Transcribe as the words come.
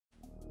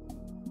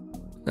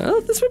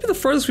This might be the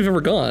farthest we've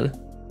ever gone.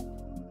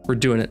 We're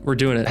doing it. We're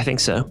doing it. I think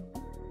so.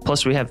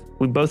 Plus, we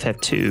both have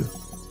 2.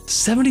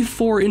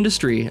 74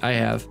 industry I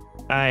have.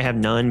 I have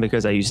none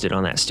because I used it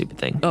on that stupid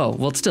thing. Oh,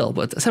 well, still,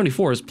 but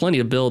 74 is plenty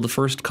to build the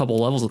first couple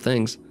levels of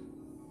things.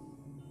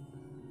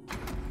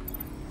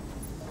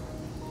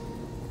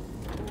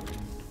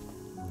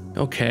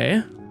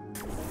 Okay.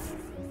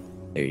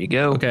 There you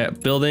go. Okay,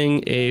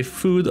 building a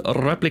food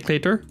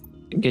replicator.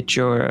 Get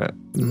your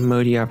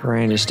Modi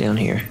operandus down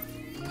here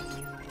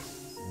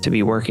to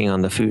be working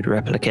on the food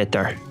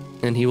replicator.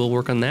 And he will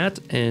work on that,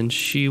 and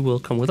she will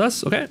come with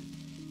us. Okay.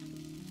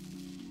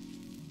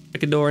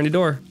 Pick a door, any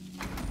door.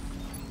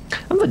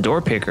 I'm the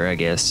door picker, I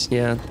guess.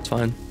 Yeah, it's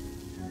fine.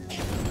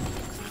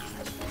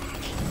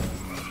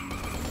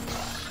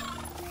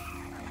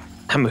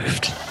 I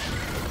moved.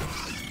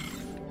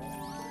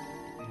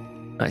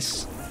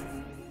 Nice.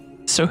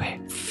 So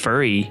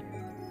furry.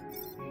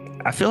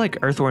 I feel like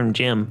Earthworm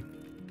Jim.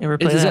 Ever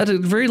play Is that? that a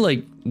very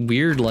like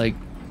weird like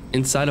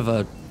inside of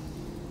a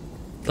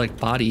like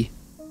body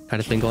kind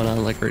of thing going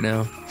on like right now?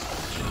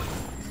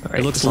 All right,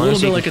 It looks as a long little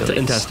as bit you like can it's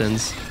feel these.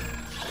 intestines.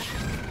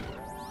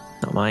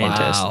 Not my Wow.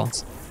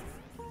 intestines.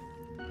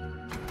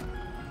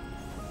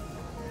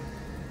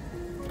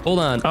 Hold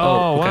on.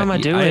 Oh, what okay. am I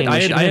doing? I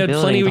had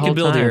plenty we can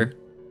build here. I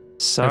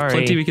have Sorry.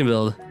 plenty we can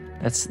build.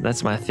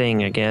 That's my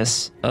thing, I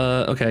guess.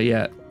 Okay,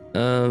 yeah.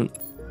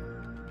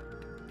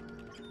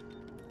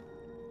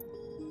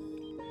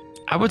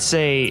 I would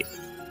say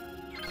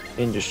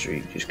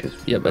industry, just because.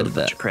 Yeah, I did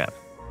that. Crap.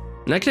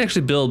 And I can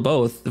actually build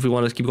both if we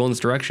want to keep going this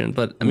direction,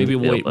 but maybe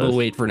we'll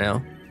wait for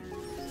now.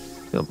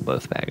 Build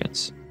both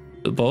baggins.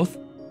 Both?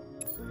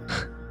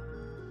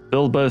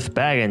 Build both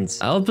baggins.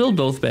 I'll build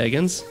both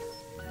baggins.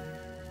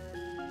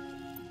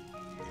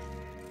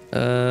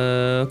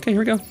 Okay, here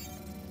we go.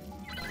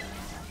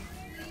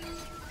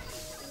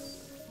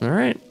 All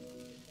right.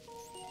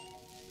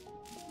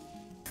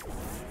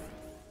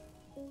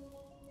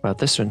 About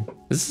this one?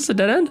 Is this a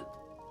dead end?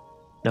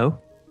 No,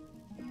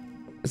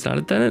 It's not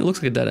a dead end? It looks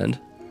like a dead end.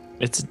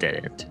 it's a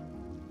dead end.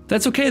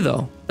 That's okay,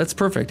 though. That's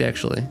perfect,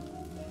 actually.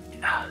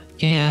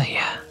 Yeah.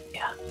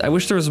 I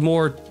wish there was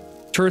more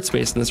turret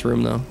space in this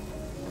room, though.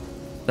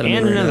 That I'm in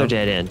And right another now.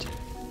 dead end.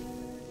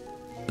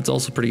 It's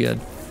also pretty good.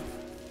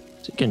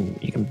 So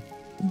you can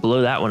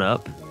blow that one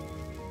up.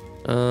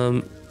 I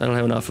don't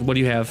have enough. What do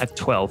you have? I have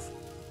 12.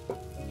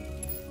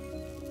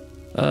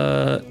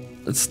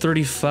 It's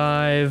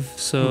 35,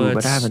 so Ooh, it's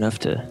but I have enough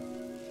to.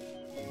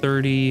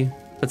 30.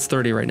 That's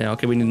 30 right now.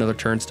 Okay, we need another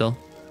turn still.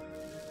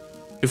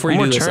 Before One you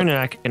more do this, turn and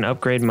I can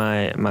upgrade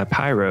my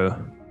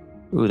pyro.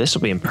 Ooh, this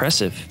will be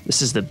impressive.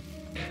 This is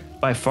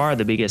by far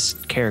the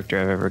biggest character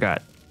I've ever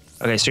got.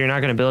 Okay, so you're not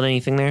going to build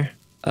anything there?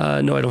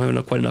 no, I don't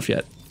have quite enough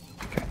yet.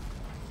 Okay.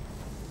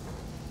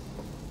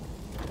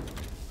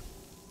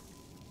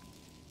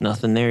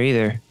 Nothing there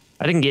either.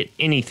 I didn't get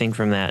anything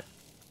from that.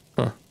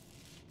 Huh.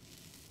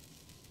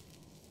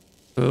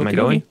 Am I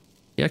going?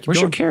 Yeah, keep Where's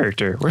going. your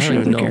character? Where's I your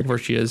don't even other know character? where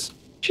she is.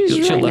 She's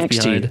She right got left next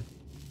to behind. you.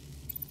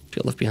 She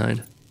got left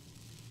behind.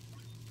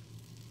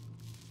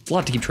 It's a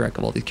lot to keep track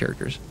of all these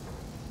characters.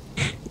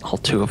 All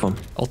 2 of them.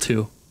 All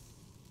 2.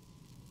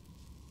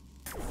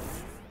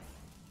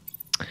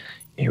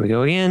 Here we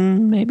go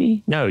again,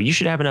 maybe? No, you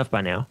should have enough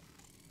by now.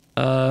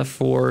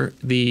 For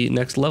the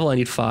next level, I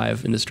need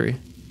 5 industry.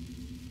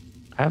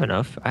 I have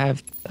enough. I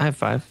have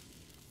 5.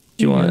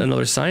 Do you want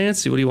another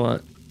science? What do you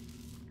want?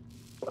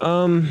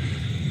 Um,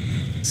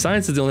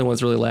 Science is the only one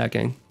that's really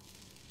lacking.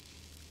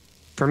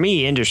 for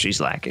me, industry's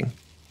lacking,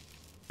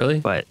 Really?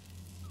 but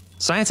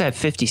science I have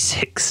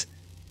 56.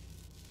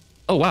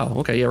 Oh, wow.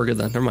 Okay, yeah, we're good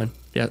then. Never mind.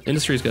 Yeah,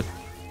 industry is good.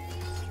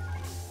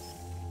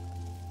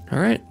 All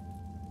right.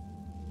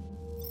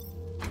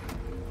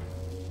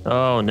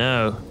 Oh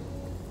no.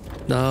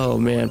 Oh,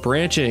 man.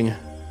 Branching.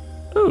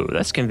 Ooh,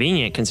 that's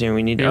convenient considering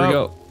we need to. Here we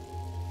go.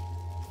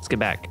 Let's get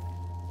back.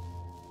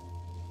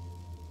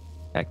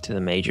 Back to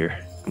the major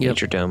Yep.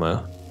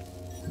 domo.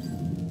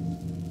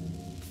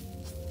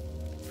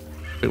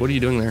 Wait, what are you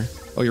doing there?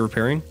 Oh, you're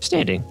repairing?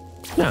 Standing.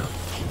 No.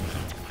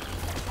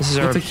 This is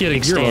our Looks like he had a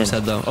big gear on his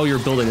stand. head, though. Oh, you're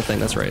building a thing.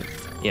 That's right.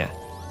 Yeah.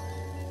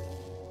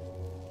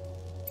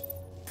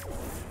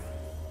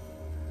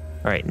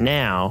 All right,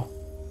 now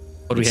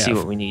What do we let's see have?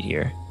 what we need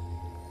here.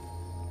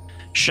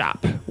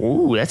 Shop.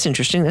 Ooh, that's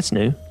interesting. That's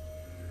new.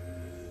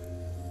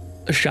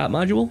 A shop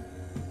module?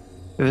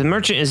 If the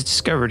merchant is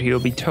discovered, he will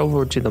be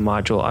towed to the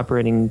module.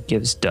 Operating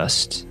gives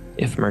dust.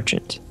 If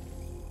merchant.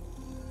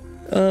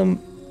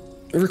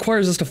 It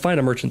requires us to find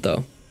a merchant,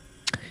 though.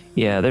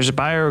 Yeah, there's a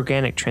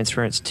bioorganic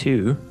transference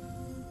too.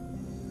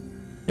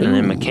 And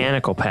then Ooh.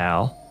 mechanical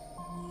pal.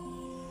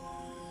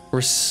 Or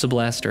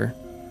Sublaster.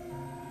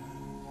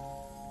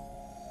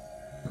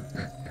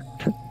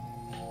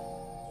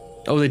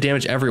 Oh, they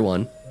damage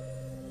everyone.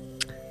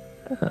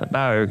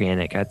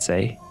 Bioorganic, I'd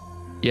say.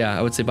 Yeah,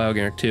 I would say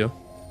bioorganic too.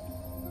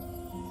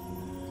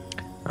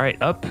 All right,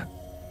 up.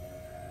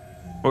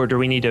 Or do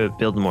we need to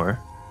build more?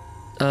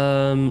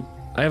 I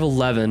have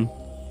 11.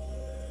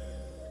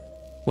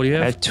 What do you I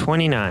have? have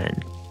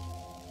 29.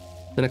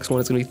 The next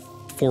one is gonna be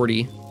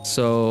 40.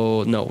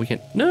 So no, we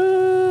can't.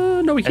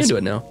 No, we can't do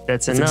it now.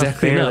 That's enough.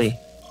 exactly Barely.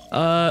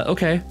 enough.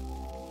 Okay.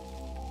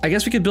 I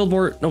guess we could build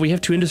more. No, we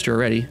have 2 industry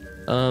already.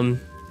 Build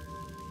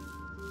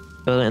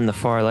it in the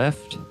far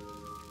left.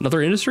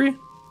 Another industry?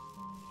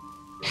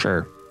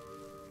 Sure.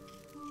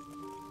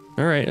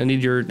 All right, I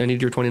need your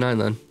 29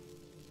 then.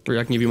 Or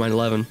I can give you mine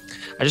 11.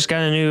 I just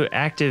got a new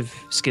active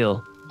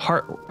skill.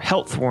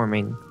 Health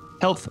warning.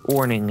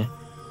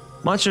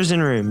 Monsters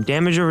in room.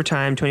 Damage over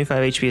time,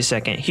 25 HP a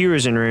second.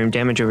 Heroes in room.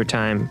 Damage over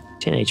time,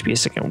 10 HP a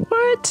second.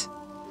 What?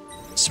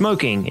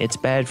 Smoking. It's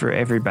bad for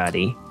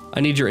everybody. I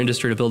need your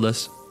industry to build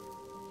this.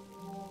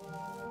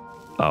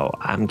 Oh,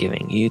 I'm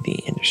giving you the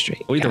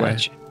industry. Well, either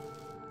Gotcha.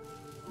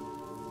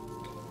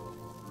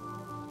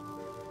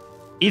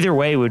 Either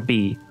way would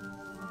be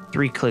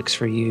 3 clicks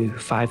for you,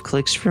 5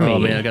 clicks for me. Oh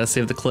man, I gotta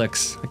save the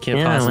clicks. I can't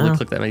Yeah, possibly well.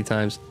 click that many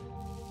times.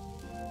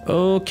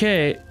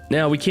 Okay,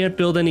 now we can't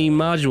build any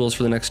modules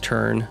for the next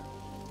turn.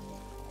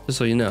 Just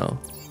so you know.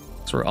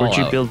 So we're all Where'd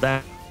you out. build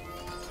that?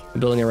 I'm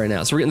building it right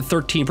now. So we're getting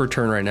 13 per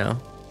turn right now.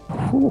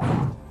 Whew.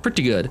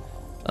 Pretty good.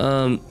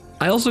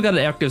 I also got an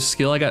active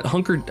skill. I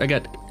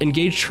got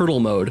engaged turtle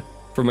mode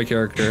for my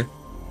character.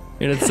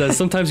 And it says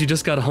sometimes you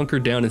just gotta hunker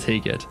down and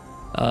take it.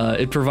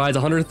 It provides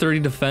 130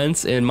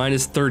 defense and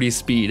minus 30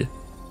 speed.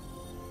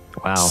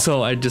 Wow.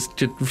 So I just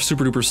get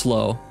super duper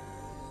slow.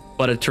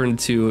 But it turned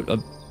into a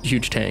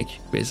huge tank,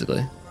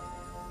 basically.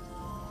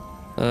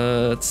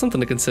 It's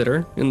something to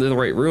consider in the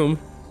right room.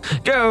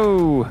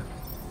 Go!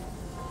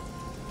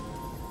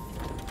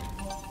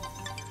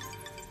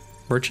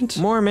 Merchant?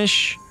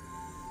 Mormish.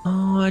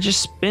 Oh, I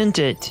just spent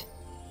it.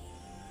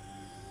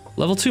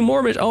 Level 2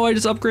 Mormish. Oh, I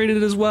just upgraded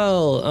it as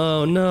well.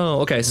 Oh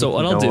no. Okay, so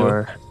what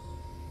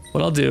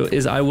I'll do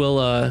is I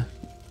will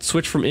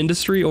switch from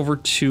industry over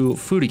to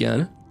food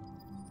again.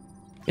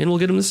 And we'll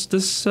get him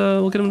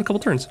we'll get him in a couple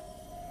turns.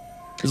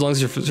 As long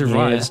as he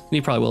survives. Yeah. And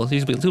he probably will.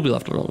 He'll be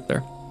left alone up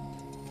there.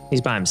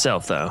 He's by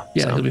himself, though.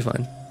 Yeah, so. he'll be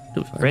fine.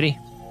 He'll be fine. Ready?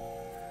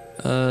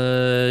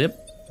 Yep.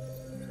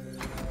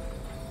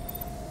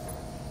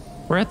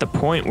 We're at the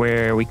point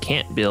where we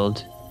can't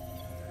build.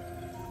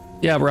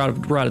 Yeah, we're out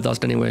of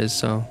dust anyways,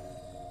 so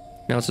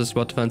now it's just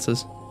about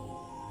defenses.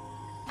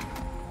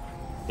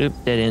 Oop,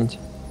 dead end.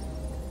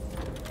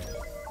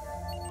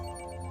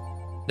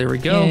 There we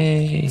go.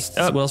 Yay.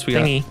 What else we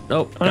thingy. got?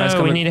 Oh, Oh, guys no,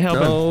 coming. we need to help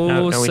him. No,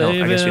 No, we don't.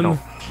 save I guess we him. don't.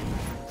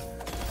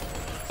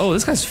 Oh,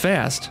 this guy's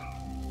fast.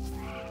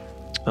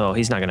 Oh,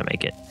 he's not gonna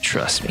make it.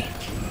 Trust me.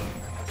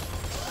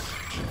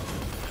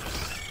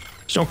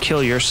 Just don't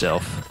kill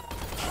yourself.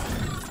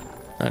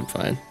 I'm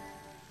fine.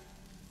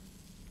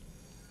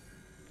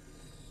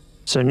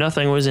 So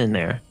nothing was in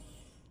there.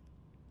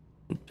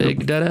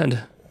 Big dead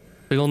end.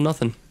 Big old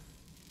nothing.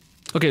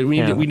 Okay,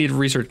 we need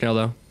research now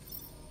though.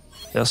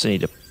 We also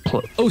need to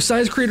Oh,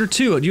 Science Creator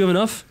 2. Do you have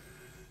enough?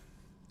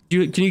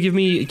 Can you give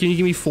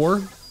me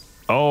 4?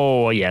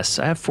 Oh yes,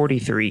 I have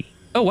 43.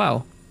 Oh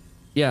wow.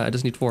 Yeah, I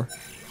just need 4.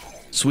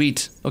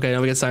 Sweet. Okay, now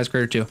we got Science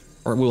Creator 2.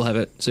 Or we'll have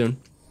it soon.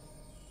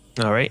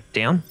 All right,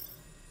 down.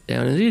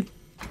 Down indeed.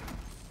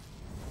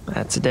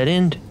 That's a dead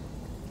end.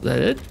 Is that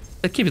it?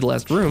 That can't be the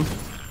last room.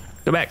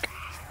 Go back.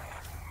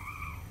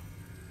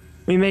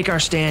 We make our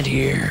stand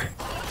here.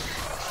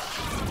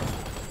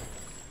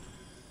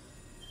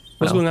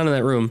 What's going on in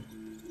that room?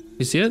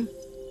 You see it?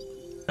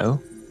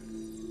 Oh.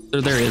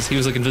 There he is. He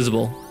was like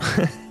invisible.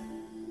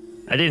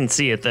 I didn't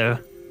see it though.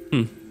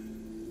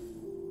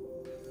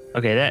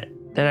 Okay, that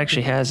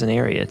actually has an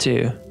area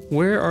too.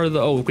 Where are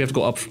the... Oh, we have to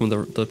go up from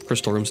the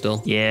crystal room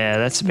still. Yeah,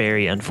 that's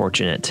very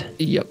unfortunate.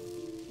 Yep.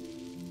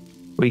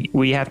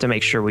 We have to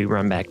make sure we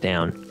run back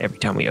down every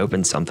time we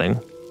open something.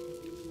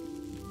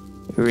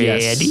 Ready?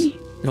 Yes.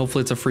 And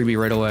hopefully it's a freebie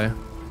right away.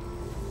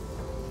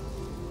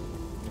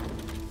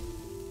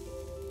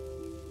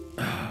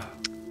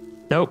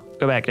 Nope,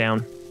 go back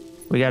down.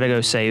 We gotta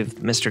go save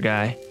Mr.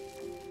 Guy.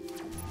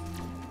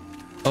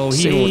 Oh,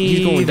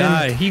 he's going to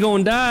die. He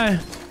going to die.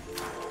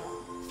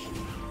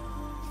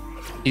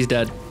 He's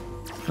dead.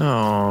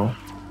 Oh.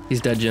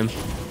 He's dead, Jim.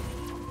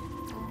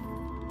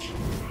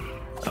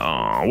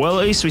 Oh, well,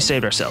 at least we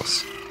saved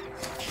ourselves.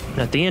 And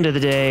at the end of the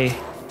day...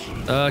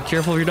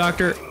 Careful of your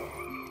doctor.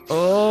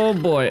 Oh,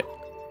 boy.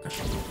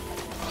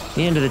 At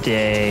the end of the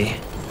day...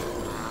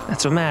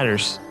 That's what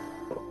matters.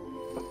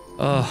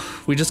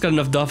 Oh, we just got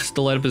enough dust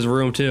to light up his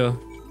room, too.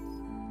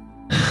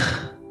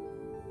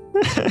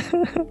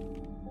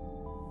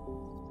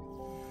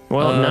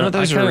 Well, none of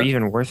those are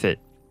even worth it.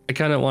 I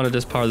kind of want to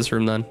just power this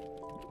room, then.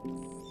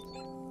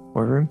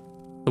 What room?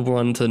 The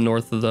one to the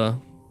north of the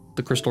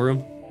crystal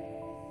room.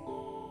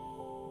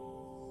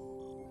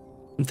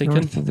 I'm thinking.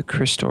 North of the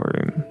crystal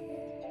room.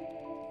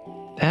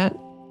 That?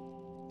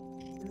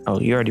 Oh,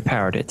 you already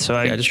powered it, so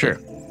Yeah, just sure.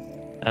 did.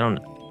 I don't...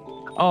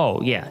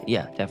 Oh, yeah,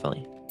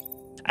 definitely.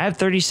 I have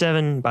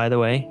 37, by the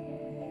way.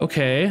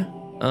 Okay.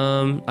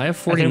 I have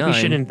 49. I think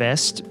we should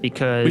invest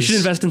because... We should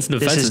invest in some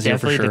defenses this is here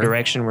for definitely sure. the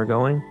direction we're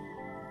going.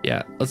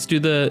 Yeah, let's do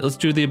the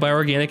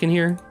bioorganic in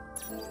here.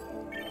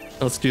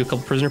 Let's do a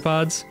couple prisoner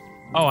pods.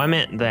 Oh, I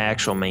meant the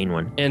actual main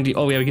one. And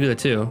oh yeah, we can do that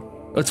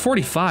too. It's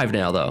 45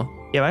 now though.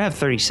 Yeah, but I have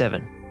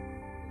 37.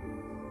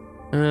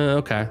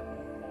 Okay.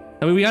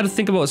 I mean, we got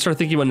to start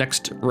thinking about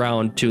next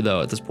round too,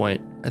 though. At this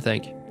point, I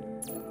think.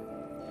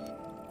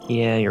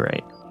 Yeah, you're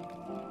right.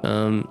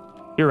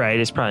 You're right.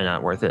 It's probably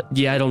not worth it.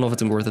 Yeah, I don't know if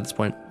it's worth it at this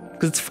point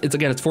because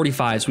it's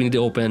 45, so we need to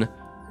open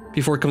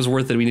before it becomes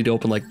worth it. We need to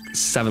open like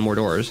 7 more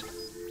doors.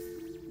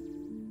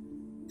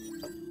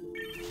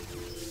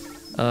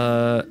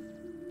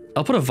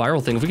 I'll put a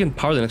viral thing if we can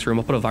power the next room.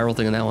 I'll put a viral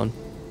thing in that one.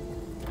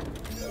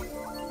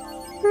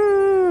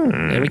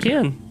 And we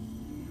can.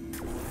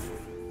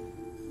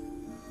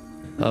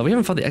 We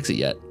haven't found the exit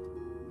yet.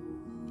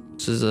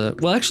 This is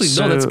well, actually,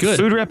 no, that's good.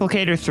 Food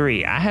replicator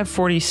 3. I have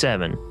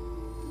 47.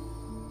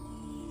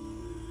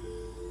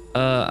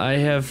 I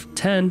have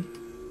 10.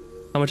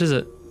 How much is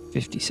it?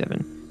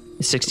 57.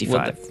 It's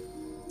 65.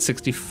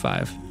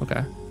 65.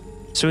 Okay.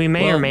 So we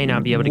may or may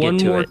not be able to get to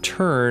it. One more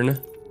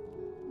turn.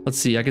 Let's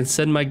see. I can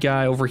send my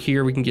guy over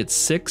here. We can get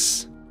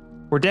 6.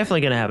 We're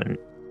definitely gonna have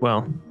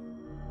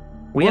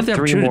we have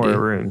 3 more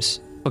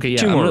rooms. Okay, yeah.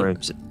 2 more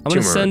rooms. I'm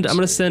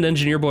gonna send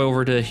Engineer Boy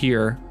over to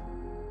here,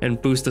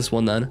 and boost this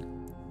one then.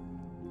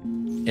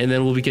 And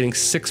then we'll be getting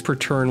 6 per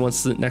turn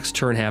once the next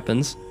turn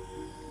happens.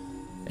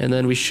 And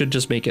then we should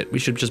just make it. We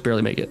should just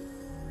barely make it.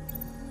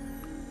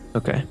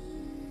 Okay.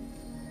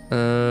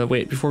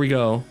 Wait, before we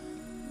go,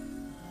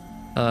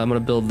 I'm gonna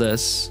build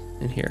this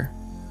in here.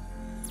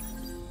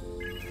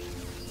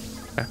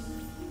 Okay.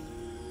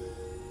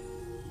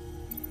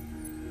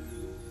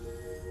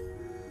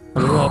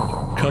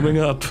 Coming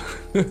up.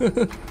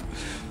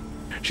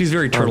 She's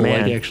very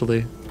turtle-like,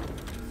 actually.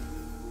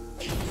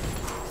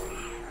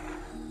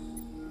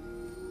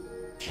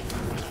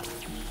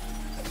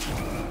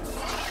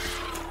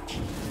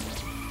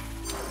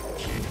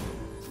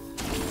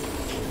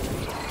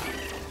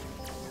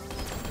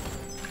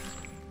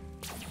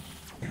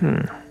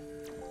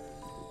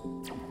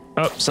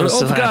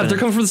 Oh God, they're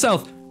coming from the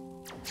south.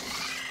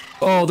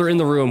 Oh, they're in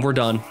the room. We're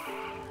done.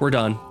 We're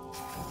done.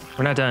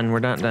 We're not done. We're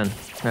not done.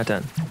 Not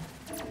done.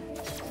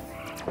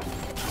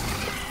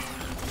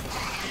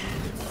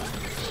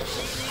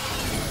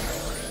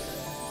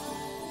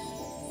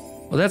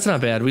 Well, that's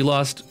not bad. We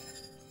lost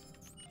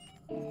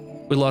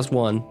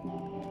one.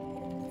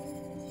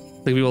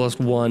 I think we lost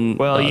one.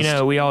 Well, you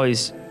know,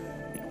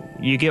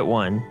 you get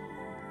one.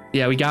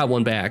 Yeah, we got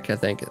one back, I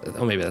think.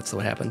 Oh, maybe that's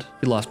what happened.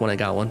 We lost one, I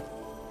got one.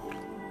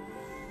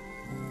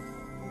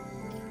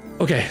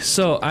 Okay,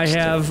 so I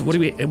have, what do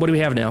we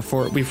have now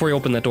before you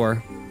open that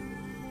door?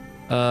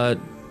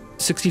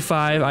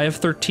 65, I have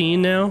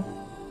 13 now.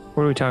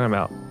 What are we talking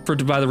about? To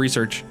buy the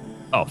research.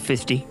 Oh,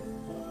 50. You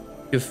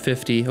have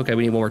 50. Okay,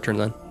 we need one more turn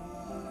then.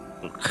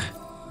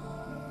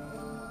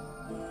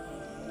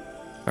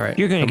 All right.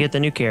 You're gonna get the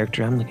new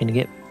character. I'm looking to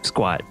get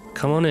Squat.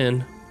 Come on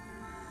in.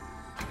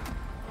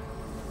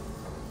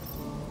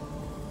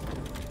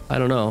 I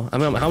don't know. I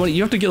mean, how many?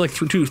 You have to get like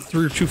through two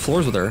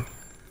floors with her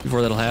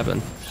before that'll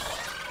happen.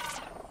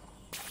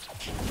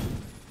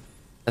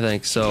 I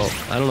think so.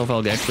 I don't know if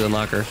I'll actually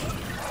unlock her.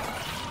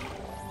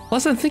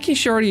 Plus, I'm thinking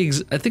she already.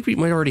 I think we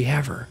might already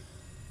have her.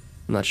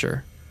 I'm not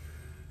sure.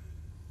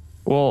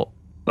 Well,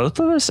 both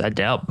of us? I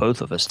doubt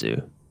both of us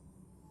do.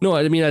 No,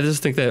 I mean, I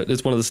just think that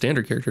it's one of the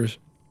standard characters.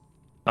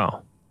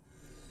 Oh.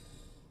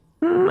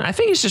 I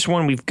think it's just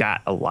one we've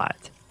got a lot.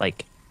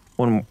 Like,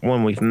 one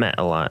we've met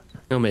a lot.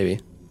 Oh, maybe.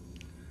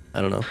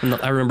 I don't know.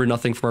 I remember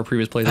nothing from our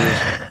previous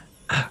playthroughs.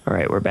 All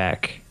right, we're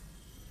back.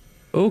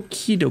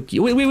 Okie dokie.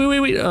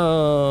 Wait.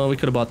 Oh, we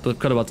could have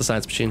bought the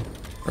science machine,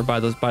 or buy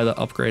the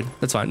upgrade.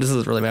 That's fine. This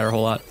doesn't really matter a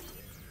whole lot.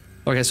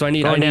 Okay, so I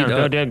need. Go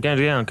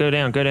down.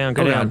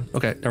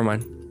 Okay, never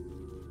mind.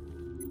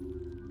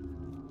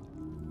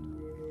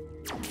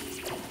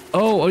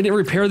 Oh, I didn't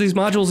repair these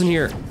modules in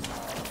here.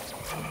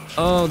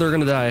 Oh, they're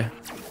gonna die.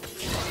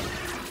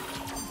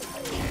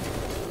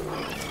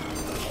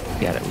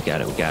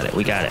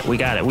 We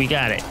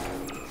got it.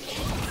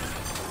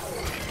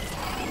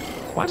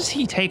 Why does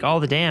he take all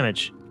the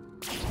damage?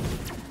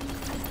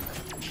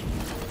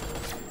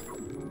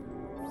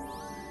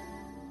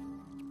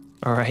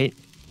 All right.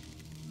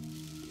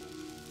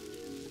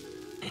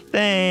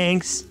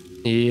 Thanks.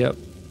 Yep.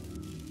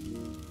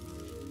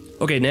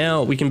 Okay,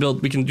 now we can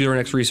do our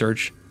next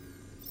research.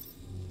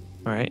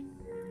 All right.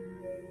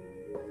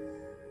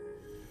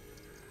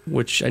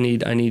 Which I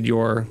need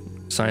your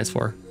science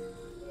for.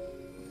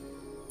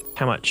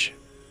 How much?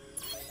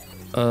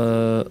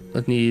 I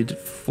need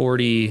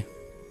 40.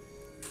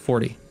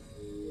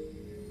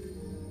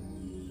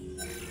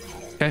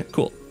 Okay,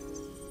 cool.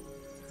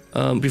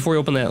 Before we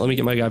open that, let me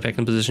get my guy back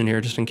in position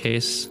here, just in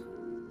case.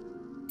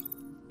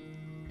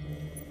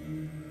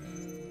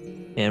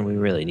 And we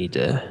really need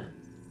to...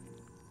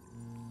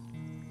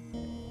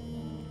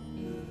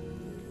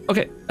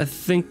 Okay, I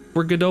think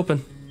we're good to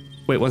open.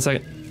 Wait, 1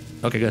 second.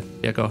 Okay, good.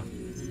 Yeah, go.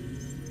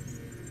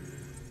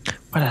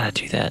 Why did I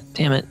do that?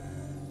 Damn it.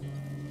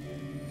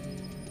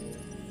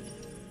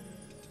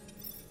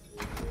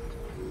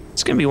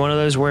 It's gonna be one of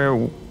those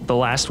where the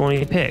last one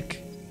you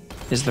pick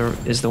is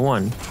the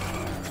one.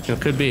 It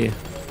could be.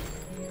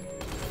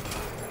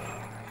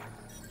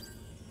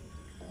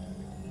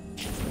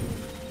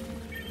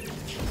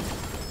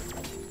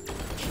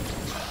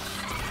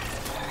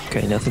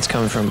 Okay, nothing's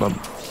coming from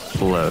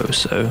below,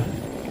 so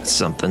that's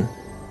something.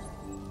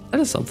 That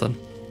is something.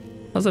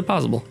 How's that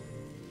possible?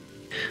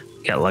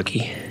 Got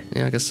lucky.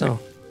 Yeah, I guess so.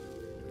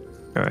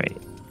 All right.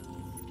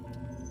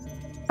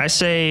 I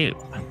say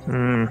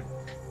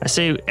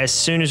as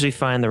soon as we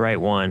find the right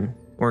one,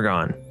 we're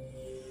gone.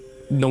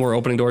 No more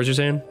opening doors, you're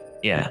saying?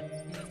 Yeah.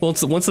 Well,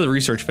 once the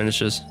research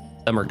finishes,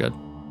 then we're good.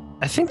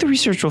 I think the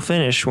research will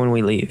finish when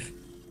we leave.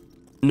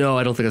 No,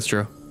 I don't think that's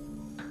true.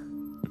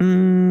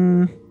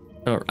 Hmm.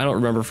 I don't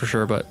remember for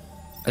sure, but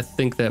I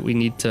think that we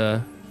need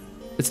to...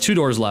 It's 2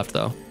 doors left,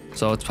 though,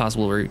 so it's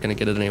possible we're going to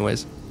get it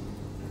anyways.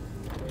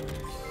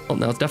 Oh,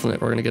 no, it's definitely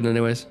we're going to get it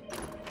anyways.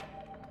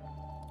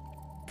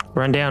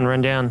 Run down,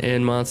 run down.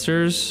 And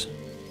monsters.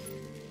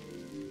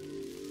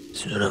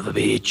 Son of a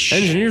bitch.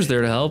 Engineer's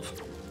there to help.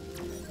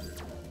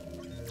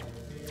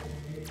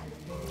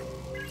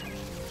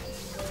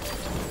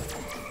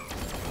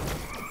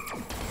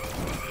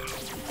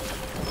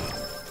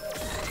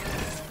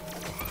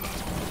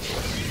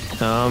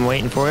 I'm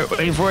waiting for it,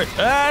 waiting for it.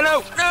 Ah,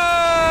 no,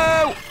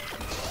 no!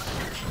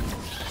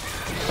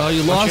 Oh,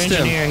 you lost him.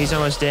 Engineer, he's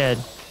almost dead.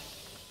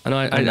 I know.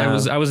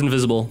 I was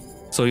invisible,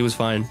 so he was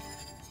fine.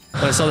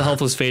 When I saw the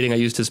health was fading, I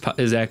used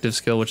his active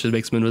skill, which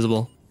makes him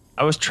invisible.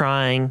 I was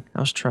trying.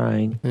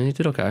 And he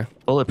did okay.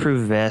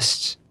 Bulletproof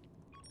vest.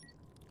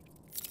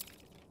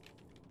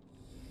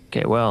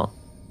 Okay, well,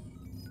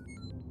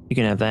 you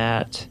can have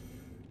that.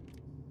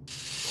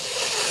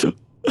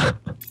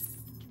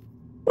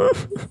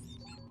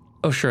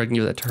 Oh, sure, I can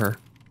give that to her.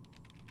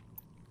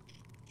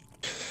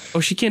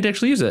 Oh, she can't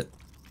actually use it.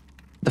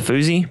 The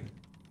Foozy?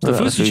 The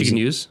Foozy she can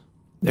use.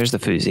 There's the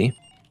Foozy.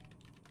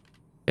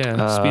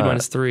 Yeah, speed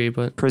 -3,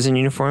 but... Prison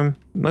uniform?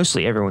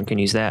 Mostly everyone can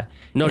use that.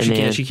 No, she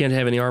can't. She can't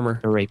have any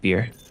armor. A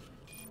rapier.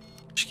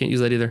 She can't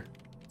use that either.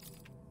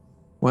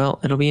 Well,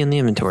 it'll be in the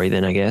inventory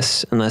then, I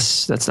guess.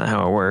 Unless that's not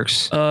how it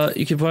works.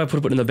 You can probably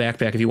put it in the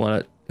backpack if you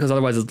want it. Because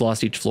otherwise it's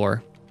lost each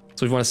floor.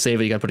 So if you want to save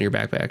it, you gotta put it in your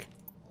backpack.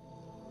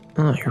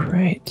 Oh, you're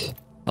right.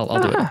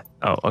 I'll do it.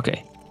 Oh,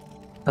 okay.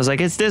 I was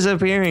like, it's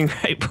disappearing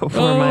right before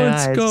my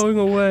eyes. Oh, it's going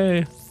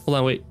away. Hold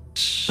on, wait.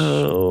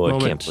 Oh, I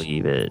can't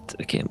believe it.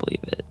 I can't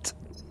believe it.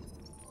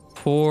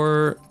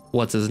 Poor...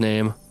 What's his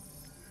name?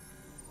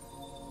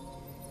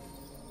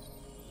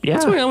 Yeah.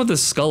 What's going on with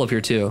this skull up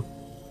here, too?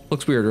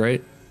 Looks weird,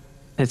 right?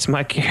 It's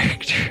my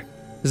character.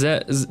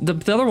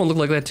 The other one looked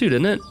like that, too,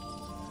 didn't it?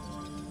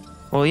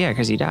 Well, yeah,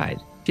 because he died.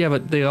 Yeah,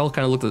 but they all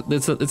kind of looked...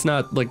 It's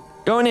not, like...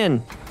 Going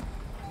in.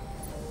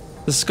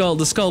 The skull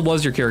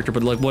was your character,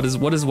 but like, why does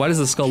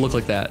the skull look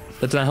like that?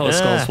 That's not how a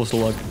skull is supposed to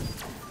look.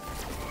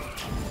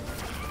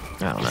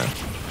 I don't know.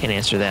 Can't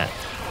answer that.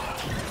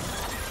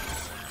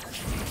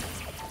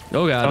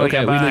 Oh god, oh,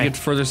 okay, we need to get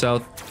further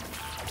south.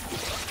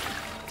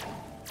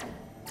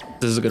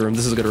 This is a good room,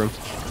 this is a good room.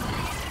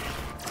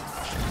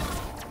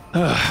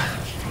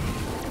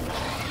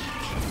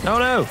 Oh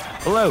no,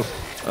 below.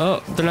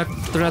 Oh, they're not,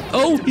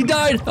 oh, he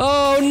died!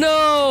 Oh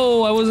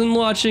no, I wasn't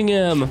watching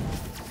him.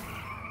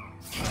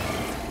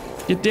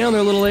 Get down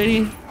there, little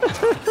lady.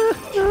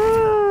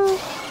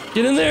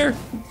 Get in there.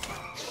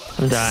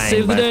 I'm dying.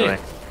 Save the day.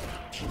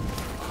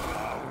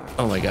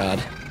 Oh my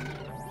god.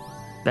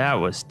 That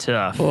was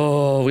tough.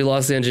 Oh, we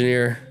lost the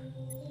engineer.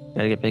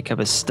 Gotta pick up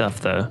his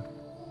stuff though.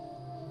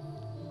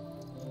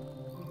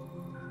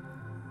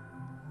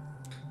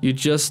 You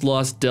just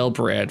lost Del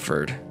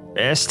Bradford.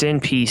 Rest in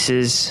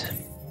pieces.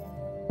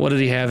 What did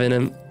he have in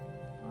him?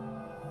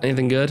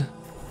 Anything good?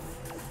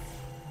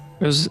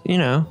 It was, you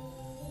know.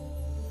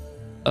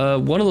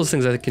 One of those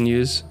things I can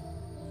use.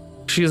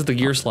 She has the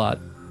gear slot.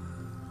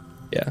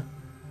 Yeah.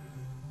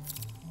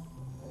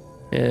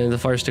 And the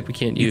fire stick we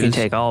can't use. You can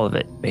take all of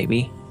it,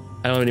 baby.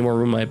 I don't have any more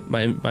room in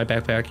my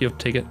backpack. You have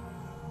to take it.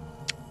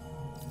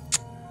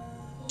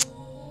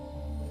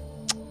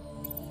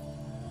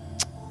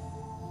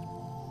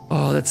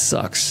 Oh, that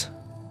sucks.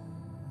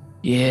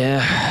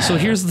 Yeah. So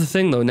here's the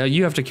thing, though. Now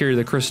you have to carry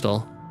the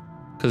crystal,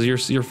 because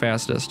you're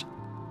fastest.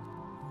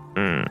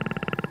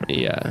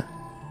 Yeah.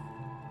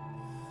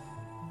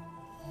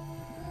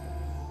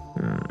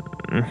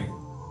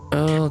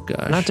 Oh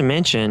gosh. Not to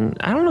mention,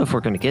 I don't know if we're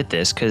gonna get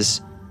this,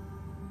 because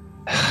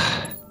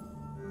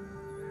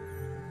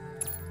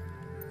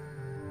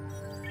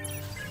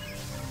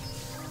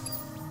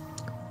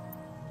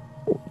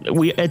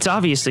it's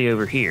obviously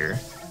over here.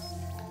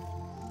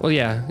 Well,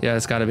 yeah,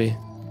 it's got to be.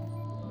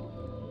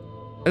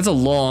 It's a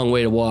long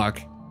way to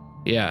walk.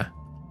 Yeah.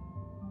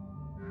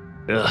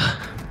 Ugh.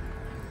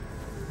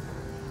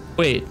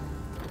 Wait.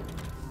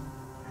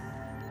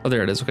 Oh,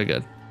 there it is. Okay,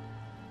 good.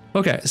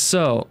 Okay,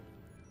 so.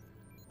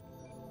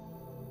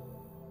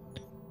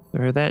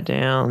 Throw that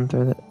down.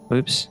 Throw that.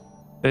 Oops.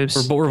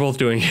 Oops. We're both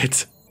doing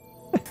it.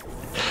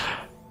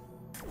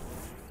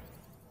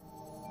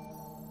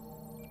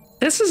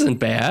 This isn't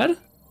bad.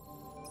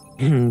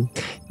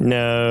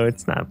 No,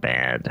 it's not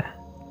bad.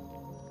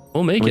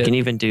 We'll make it. We can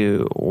even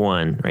do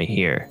one right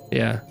here.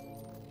 Yeah.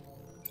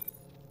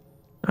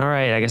 All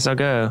right, I guess I'll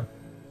go.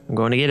 I'm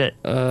going to get it.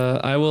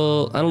 I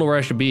don't know where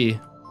I should be.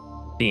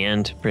 The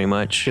end, pretty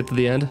much. Get to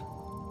the end.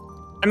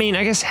 I mean,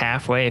 I guess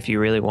halfway if you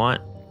really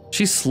want.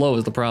 She's slow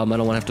is the problem. I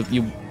don't want to have to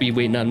you be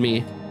waiting on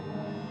me.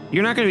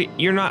 You're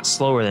not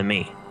slower than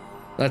me.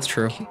 That's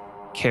true.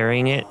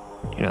 Carrying it,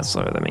 you're not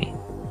slower than me.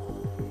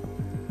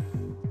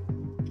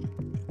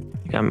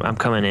 I'm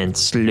coming in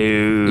slow.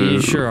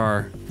 You sure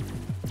are.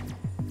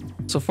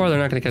 So far, they're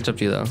not going to catch up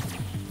to you, though.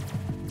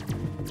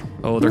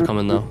 Oh, they're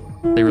coming, though.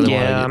 They really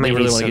want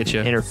to get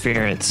you.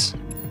 Interference.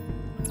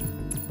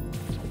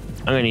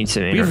 I'm going to need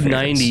some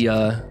interference. We have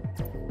 90...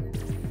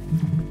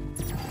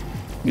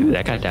 Ooh,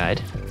 that guy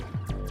died.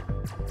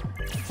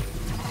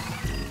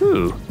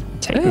 Ooh,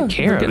 taking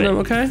care of it. Them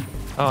okay?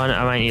 Oh,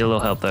 I might need a little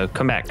help though.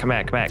 Come back.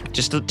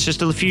 Just a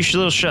few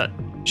little shit.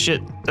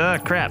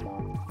 Crap.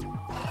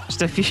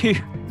 Just a few.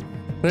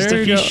 Just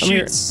a few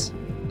shoots.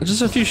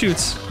 Just a few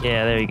shoots.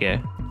 Yeah, there you go.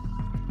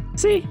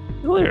 See,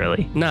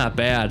 literally. Not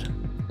bad.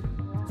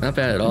 Not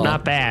bad at all.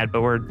 Not bad,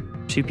 but we're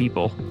 2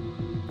 people.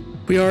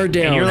 We are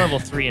down. And you're level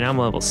 3 and I'm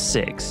level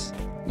 6.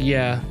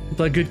 Yeah,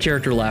 but good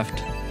character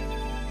left.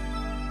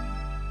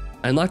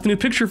 I unlocked a new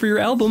picture for your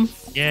album.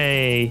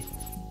 Yay.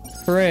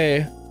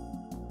 Hooray.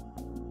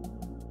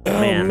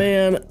 Oh,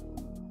 man.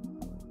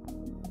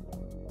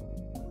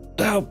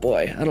 Oh,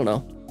 boy. I don't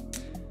know.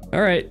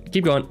 All right.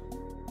 Keep going.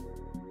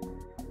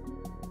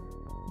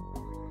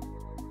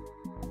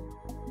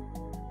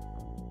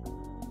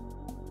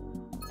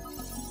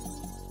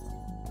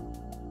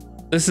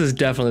 This is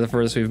definitely the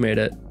furthest we've made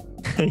it.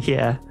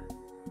 Yeah.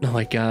 Oh,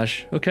 my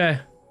gosh. Okay.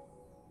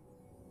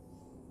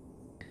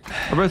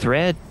 We're both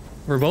red.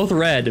 We're both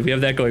red. We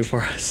have that going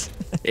for us.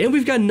 And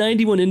we've got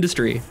 91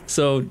 industry.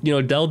 So, you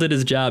know, Dell did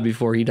his job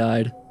before he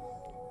died.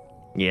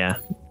 Yeah.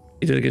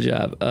 He did a good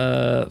job.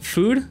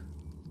 Food?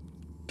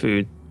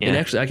 Food. Yeah. And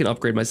actually, I can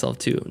upgrade myself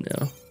too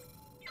now.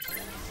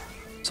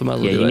 So might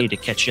as well do you it. need to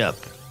catch up.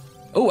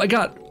 Oh, I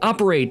got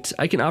operate.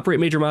 I can operate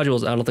major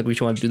modules. I don't think we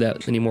should want to do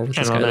that anymore with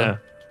this guy. I don't know.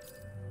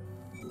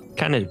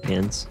 Kind of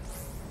depends.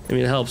 I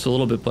mean, it helps a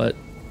little bit, but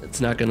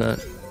it's not gonna.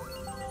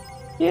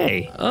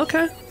 Yay.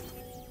 Okay.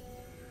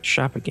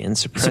 Shop again.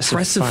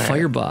 Suppressive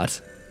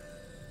firebot.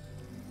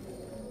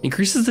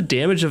 Increases the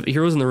damage of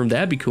heroes in the room.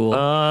 That'd be cool.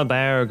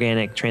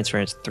 Bioorganic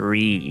transference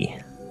 3.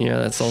 Yeah,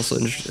 that's also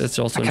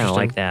interesting. I kind of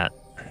like that.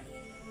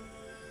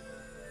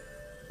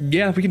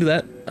 Yeah, we can do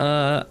that.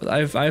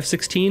 I have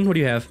 16. What do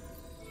you have?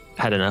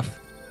 Had enough.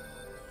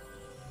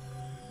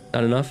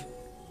 Not enough?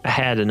 I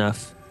had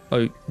enough. Oh,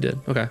 you did.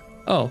 Okay.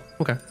 Oh,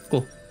 okay.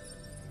 Cool.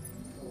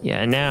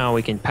 Yeah, and now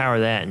we can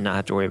power that and not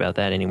have to worry about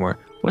that anymore.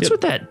 What's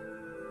with that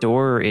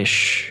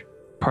door-ish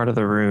part of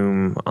the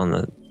room on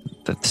the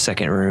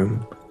second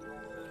room?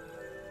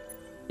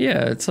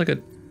 Yeah, it's like a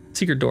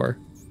secret door.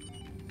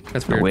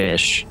 That's weird. I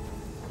wish.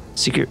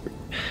 Secret.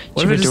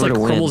 What if it just like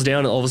crumbles down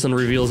and all of a sudden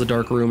reveals a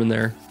dark room in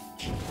there?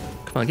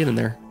 Come on, get in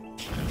there.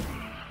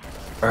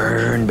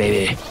 Burn,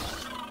 baby.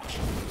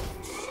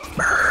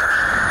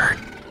 Burn.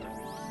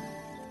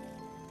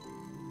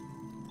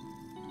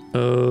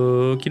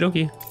 Okie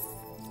dokie.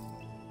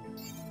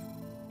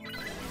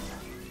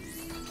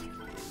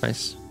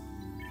 Nice.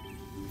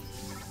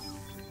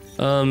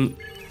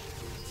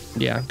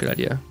 Yeah, good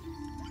idea.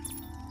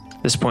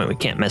 At this point, we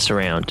can't mess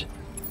around.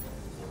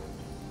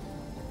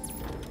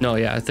 No,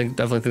 yeah, I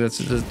definitely think that's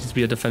to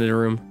be a defended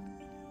room.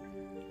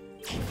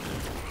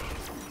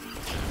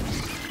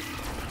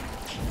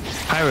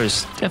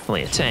 Pyro's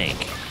definitely a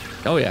tank.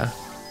 Oh yeah.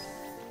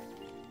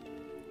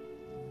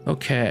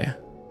 Okay.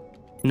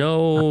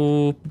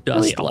 No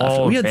dust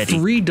left. We had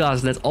 3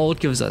 dust, and that's all it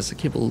gives us. I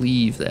can't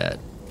believe that.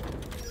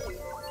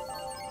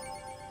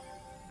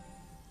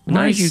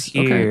 Nice.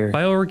 Okay.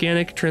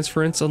 Bioorganic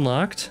transference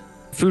unlocked.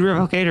 Food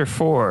replicator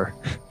 4.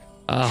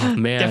 Oh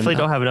man. Definitely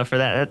don't have enough for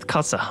that. That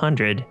costs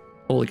 100.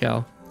 Holy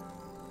cow.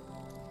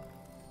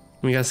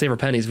 We gotta save our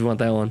pennies if we want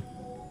that one.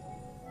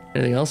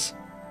 Anything else?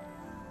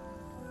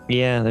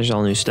 Yeah, there's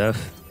all new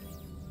stuff.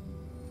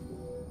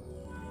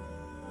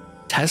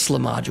 Tesla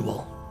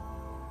module.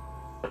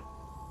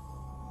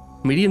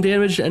 Medium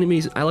damage to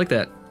enemies. I like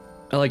that.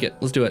 I like it.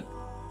 Let's do it.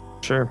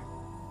 Sure.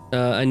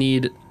 I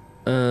need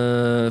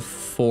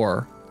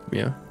 4.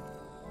 Yeah.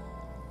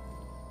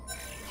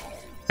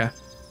 Okay.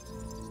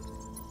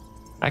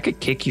 I could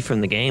kick you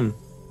from the game.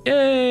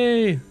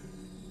 Yay!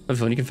 Have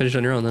fun. You can finish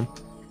on your own then.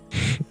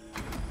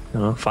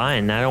 Oh,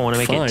 fine. I don't want to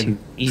make it too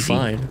easy.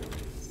 Fine.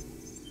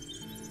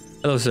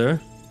 Hello, sir.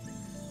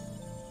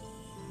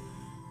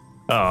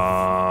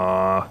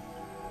 A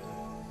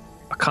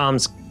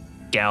comms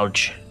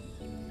gouge.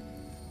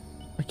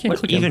 I can't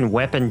What even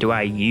weapon do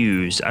I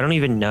use? I don't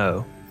even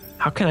know.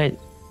 How can I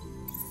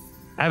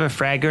have a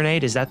frag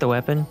grenade? Is that the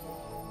weapon?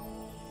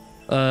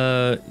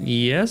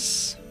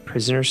 Yes.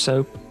 Prisoner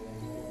soap.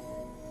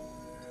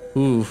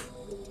 Ooh.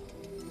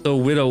 The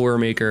widower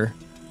maker.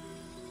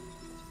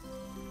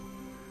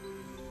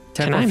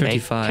 Can I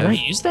 55. Can I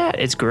use that?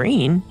 It's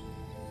green.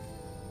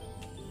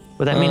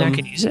 Would that mean I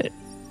could use it?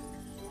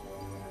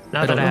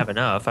 Not that I have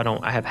enough.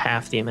 I have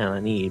half the amount I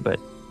need, but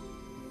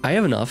I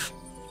have enough.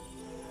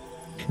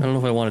 I don't know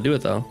if I want to do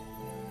it though.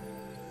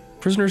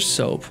 Prisoner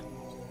soap.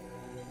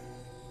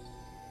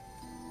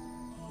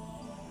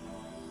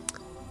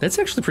 That's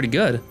actually pretty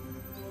good.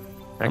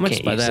 I much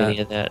can't by use that? any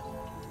of that.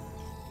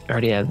 I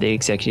already have the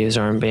executive's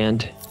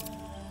armband.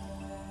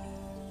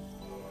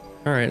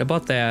 All right,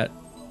 about that.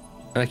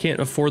 I can't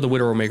afford the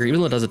Widower Maker,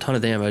 even though it does a ton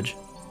of damage.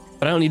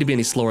 But I don't need to be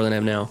any slower than I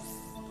am now.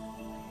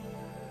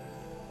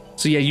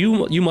 So yeah,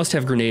 you must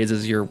have grenades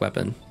as your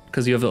weapon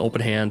because you have an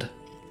open hand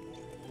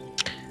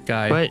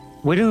guy. But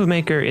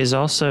Widowmaker is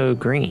also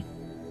green.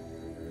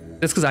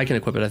 That's because I can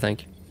equip it, I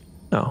think.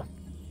 Oh.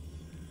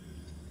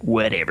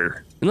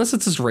 Whatever. Unless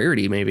it's just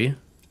rarity, maybe.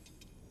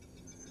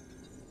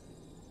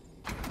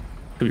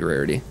 Could be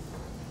rarity.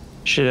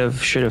 Should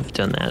have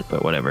done that,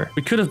 but whatever.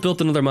 We could have built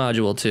another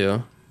module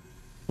too.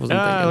 Wasn't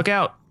thinking. Look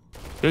out!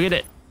 Go get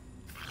it.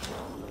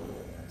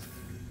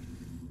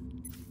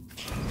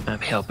 I'm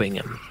helping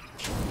him.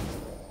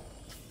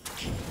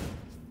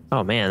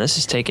 Oh man, this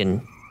is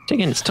taking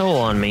its toll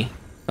on me.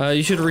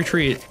 You should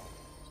retreat.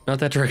 Not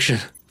that direction.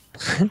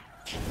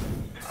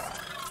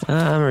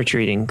 I'm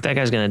retreating. That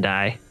guy's gonna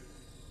die.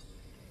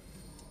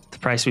 The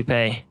price we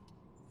pay.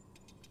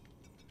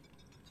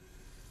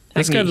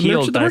 This guy,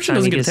 the merchant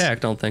doesn't get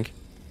attacked, I don't think.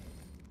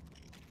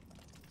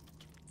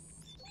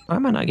 Why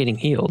am I not getting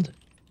healed?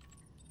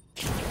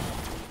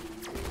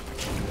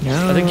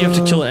 No. I think you have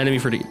to kill an enemy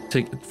for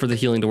the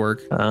healing to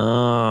work.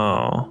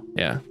 Oh.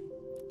 Yeah.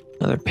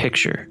 Another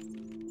picture.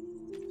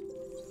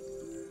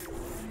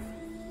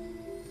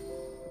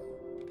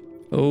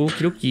 Okie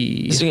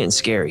dokie. This is getting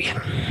scary.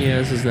 Yeah,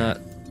 this is not.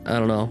 I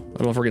don't know. I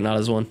don't know if we're getting out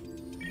of this one.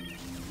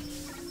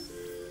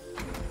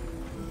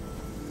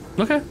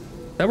 Okay,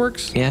 that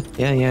works. Yeah.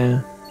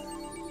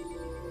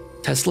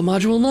 Tesla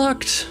module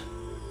unlocked.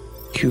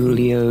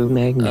 Coolio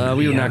Magnet.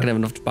 We are not gonna have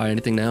enough to buy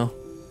anything now.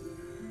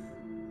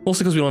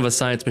 Mostly because we don't have a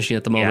science machine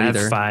at the moment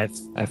either. I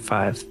have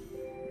five.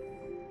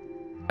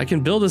 I can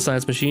build a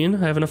science machine.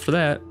 I have enough for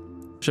that.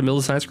 Should I build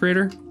a science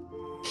creator?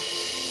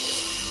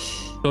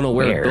 Don't know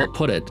where to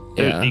put it.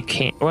 Yeah. You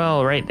can't.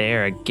 Well, right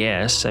there, I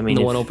guess. I mean,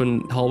 the one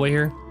open hallway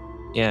here.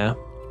 Yeah.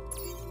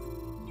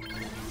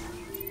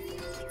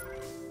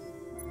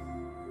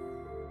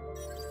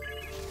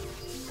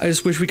 I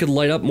just wish we could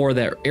light up more of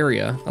that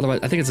area.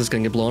 Otherwise, I think it's just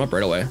gonna get blown up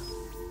right away.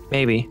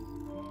 Maybe.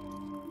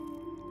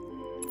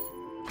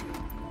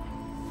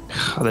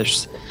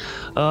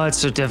 Oh, it's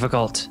so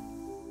difficult.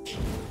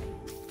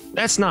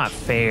 That's not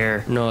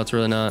fair. No, it's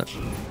really not.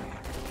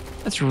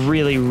 That's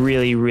really,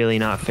 really, really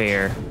not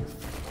fair.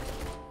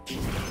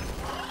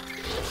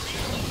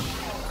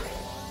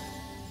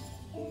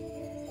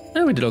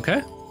 Yeah, we did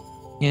okay.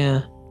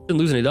 Yeah. Didn't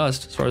lose any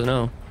dust, as far as I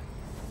know.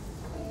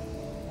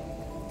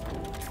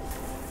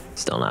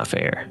 Still not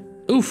fair.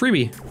 Ooh,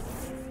 freebie.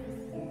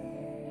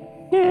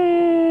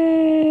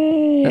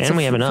 Yay! And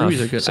we have enough.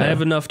 Freebies are good. So. I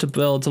have enough to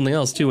build something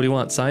else too. What do you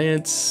want?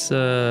 Science,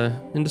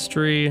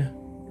 industry,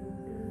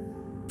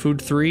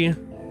 food 3.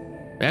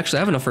 Actually, I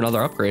have enough for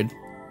another upgrade.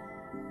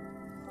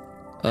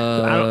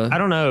 I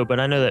don't know, but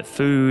I know that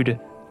food,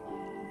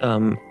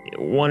 1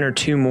 or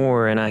 2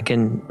 more, and I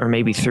can, or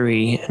maybe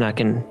 3, and I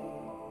can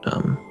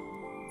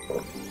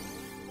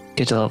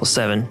get to level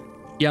 7.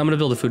 Yeah, I'm gonna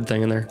build a food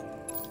thing in there.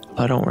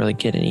 I don't really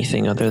get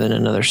anything other than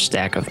another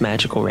stack of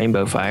magical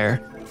rainbow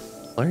fire.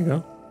 There you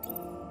go.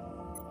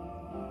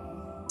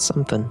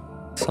 Something.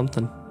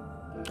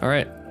 All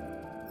right.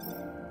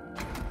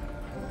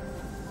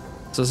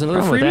 So it's another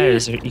Problem with freebie? that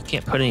is you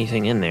can't put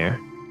anything in there.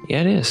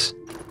 Yeah, it is.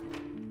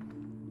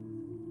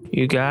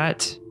 You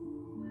got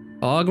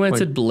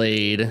Augmented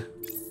blade.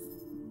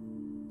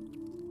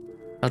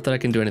 Not that I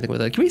can do anything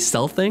with it. Can we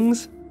sell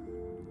things?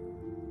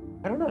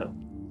 I don't know.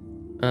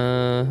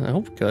 I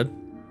hope we could.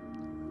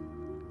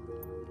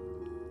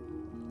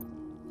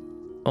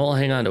 I'll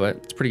hang on to it.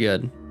 It's pretty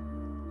good.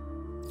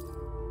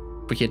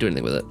 We can't do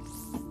anything with it.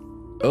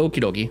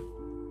 Okie dokie.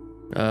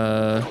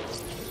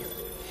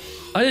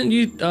 I didn't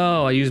use.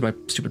 Oh, I used my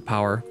stupid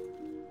power.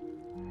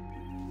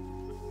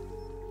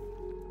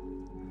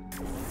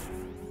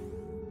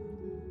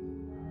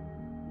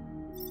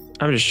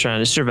 I'm just trying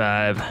to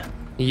survive.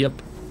 Yep.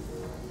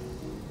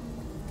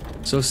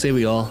 So say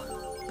we all.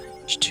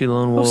 There's 2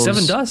 lone wolves.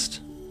 7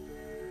 dust.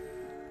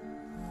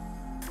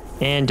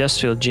 And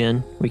Dustfield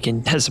Gin.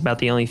 That's about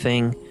the only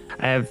thing.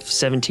 I have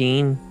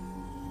 17.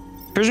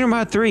 Prisoner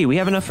Mod 3. We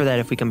have enough for that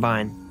if we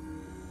combine.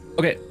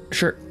 Okay,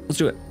 sure. Let's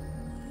do it.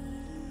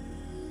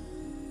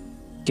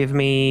 Give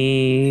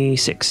me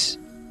 6.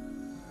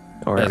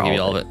 Or Let's give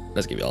you all of it.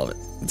 Let's give you all of it.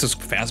 It's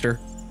just faster.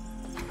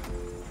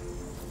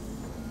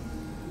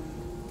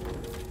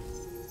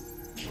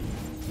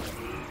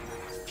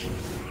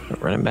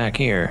 Running back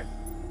here.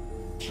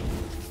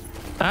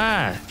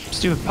 Ah,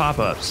 stupid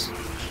pop-ups.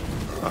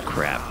 Oh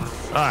crap.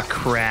 Oh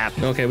crap.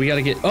 Okay, we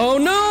gotta get. Oh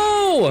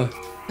no!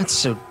 That's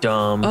so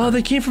dumb. Oh,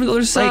 they came from the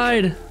other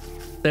side.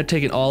 They're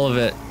taking all of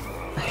it.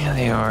 Yeah,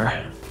 they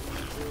are.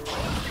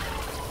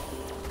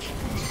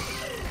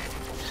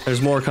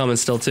 There's more coming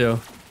still too.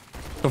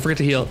 Don't forget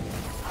to heal.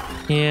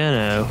 Yeah, I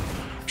know.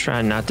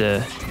 Trying not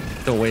to.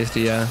 Don't waste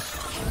it, yeah.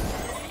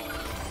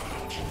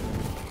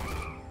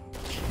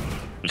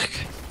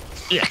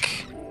 Yuck.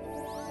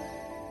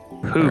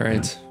 All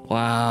right.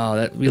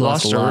 Wow, we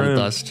lost a lot of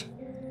dust.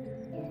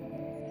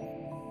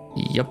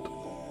 Yep.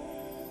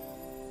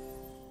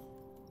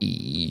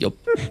 Yep.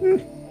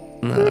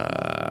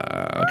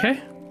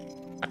 Okay.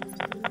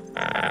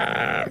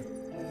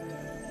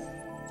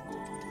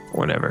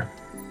 Whatever.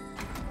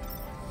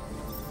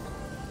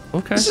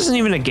 Okay. This isn't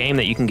even a game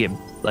that you can get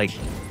like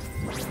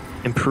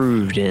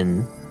improved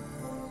in.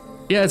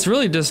 Yeah, it's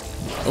really just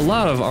a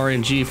lot of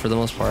RNG for the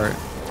most part.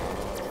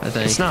 I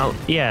think It's not.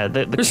 Yeah,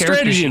 the there's characters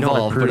strategy you don't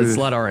involved, but it's improve.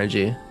 a lot of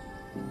RNG.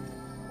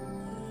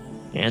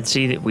 And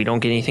see that we don't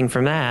get anything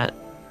from that,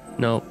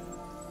 Nope.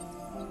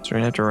 so we're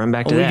gonna have to run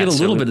back to We that. get a so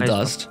little we bit of might as well-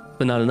 dust,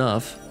 but not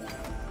enough.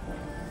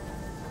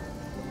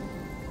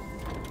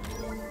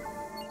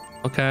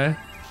 Okay.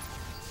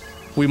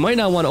 We might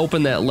not want to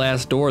open that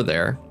last door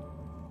there.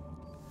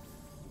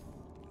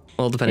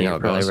 Well, depending You're how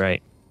it probably goes.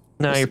 right.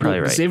 No, you're probably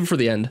We'll right. Save it for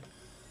the end.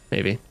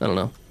 Maybe. I don't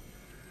know.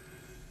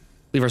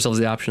 Leave ourselves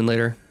the option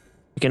later.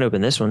 We can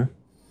open this one.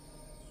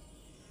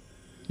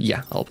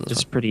 Yeah, I'll open this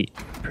It's one.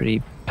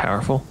 pretty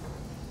powerful.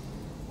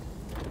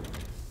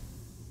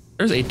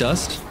 There's 8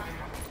 dust.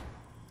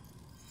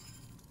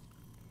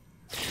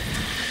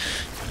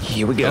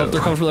 Here we go. Oh,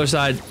 they're coming from the other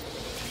side.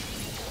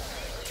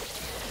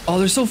 Oh,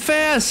 they're so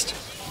fast!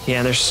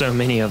 Yeah, there's so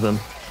many of them.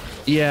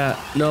 Yeah,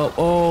 no.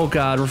 Oh,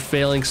 God, we're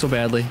failing so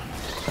badly.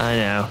 I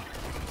know.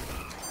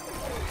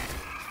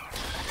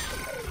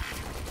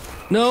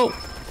 No,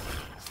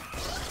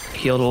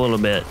 Healed a little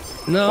bit.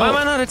 no. Why am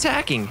I not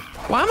attacking?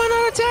 Why am I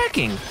not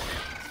attacking?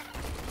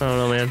 I don't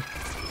know, man.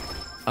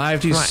 I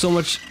have to use Am I so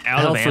much Out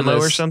help of for ammo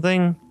this. or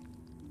something?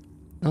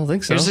 I don't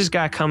think so. There's this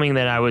guy coming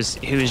that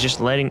he was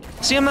just letting.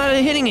 See, I'm not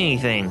hitting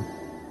anything.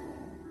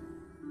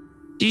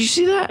 Did you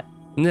see that?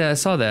 Yeah, I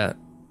saw that.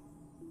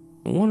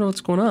 I wonder what's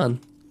going on.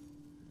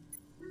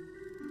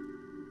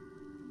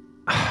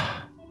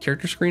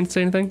 Character screen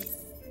say anything?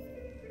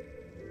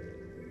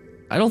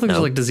 I don't think No.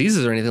 there's like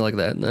diseases or anything like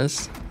that in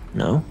this.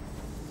 No.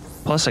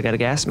 Plus, I got a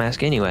gas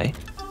mask anyway.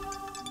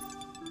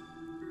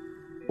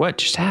 What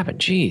just happened?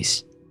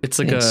 Jeez. It's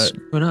like It's a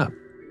screwing up.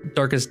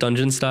 Darkest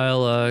Dungeon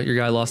style. Your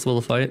guy lost the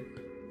will to fight.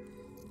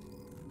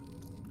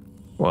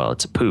 Well,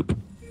 it's a poop.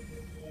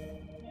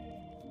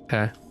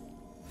 Okay.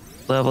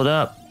 Leveled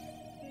up.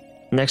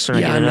 Next one,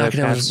 I Yeah, get I'm another not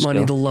gonna have fast money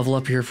skill. to level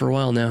up here for a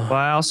while now. Well,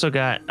 I also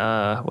got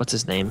what's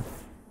his name?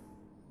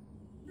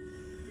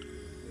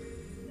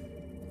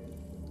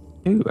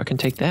 Ooh, I can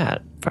take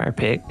that fire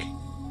pick.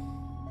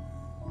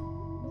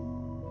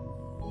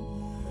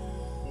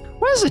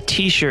 Why does a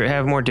t-shirt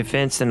have more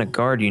defense than a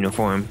guard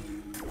uniform?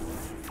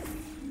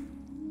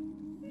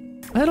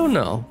 I don't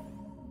know.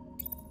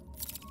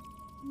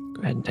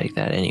 Go ahead and take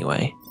that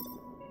anyway.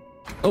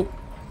 Oh,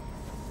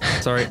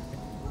 sorry.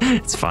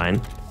 It's fine. I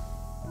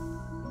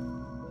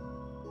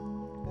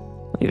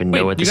don't even know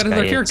Wait, what you this got guy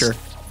another is. character.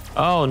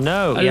 Oh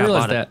no! I yeah, didn't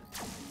realize bought that. It.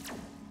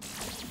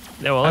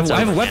 Yeah, well, that's I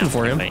have a over weapon now,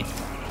 for him. anyway.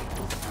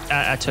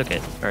 I took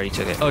it. I already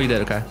took it. Oh, you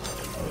did. Okay.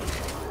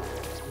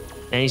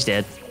 And he's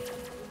dead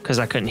because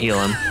I couldn't heal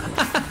him.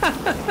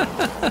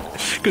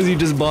 Because you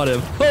just bought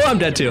him. Oh, I'm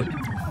dead too.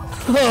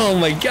 Oh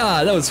my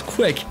God, that was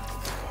quick.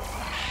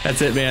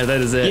 That's it, man.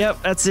 That is it. Yep,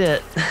 that's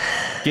it.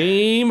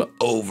 Game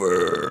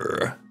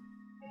over.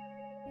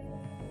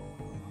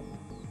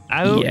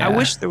 I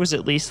wish there was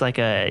at least like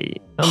a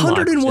unlock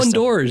 101 system.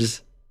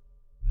 doors.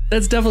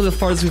 That's definitely the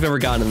farthest we've ever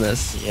gotten in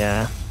this.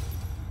 Yeah.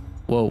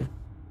 Whoa.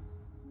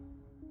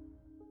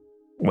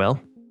 Well,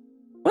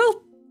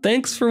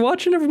 Thanks for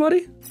watching,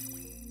 everybody.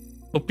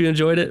 Hope you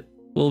enjoyed it.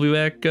 We'll be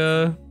back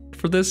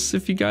for this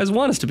if you guys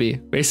want us to be.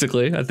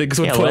 Basically, I think is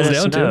what yeah, it let boils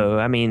us down to. know.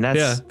 I mean, that's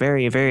Yeah.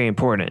 very, very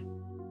important.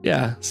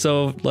 Yeah.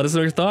 So let us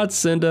know your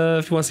thoughts, and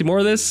if you want to see more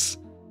of this.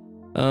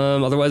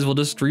 Otherwise, we'll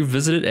just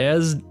revisit it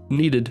as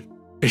needed.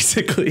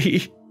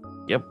 Basically.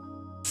 Yep.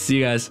 See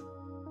you guys.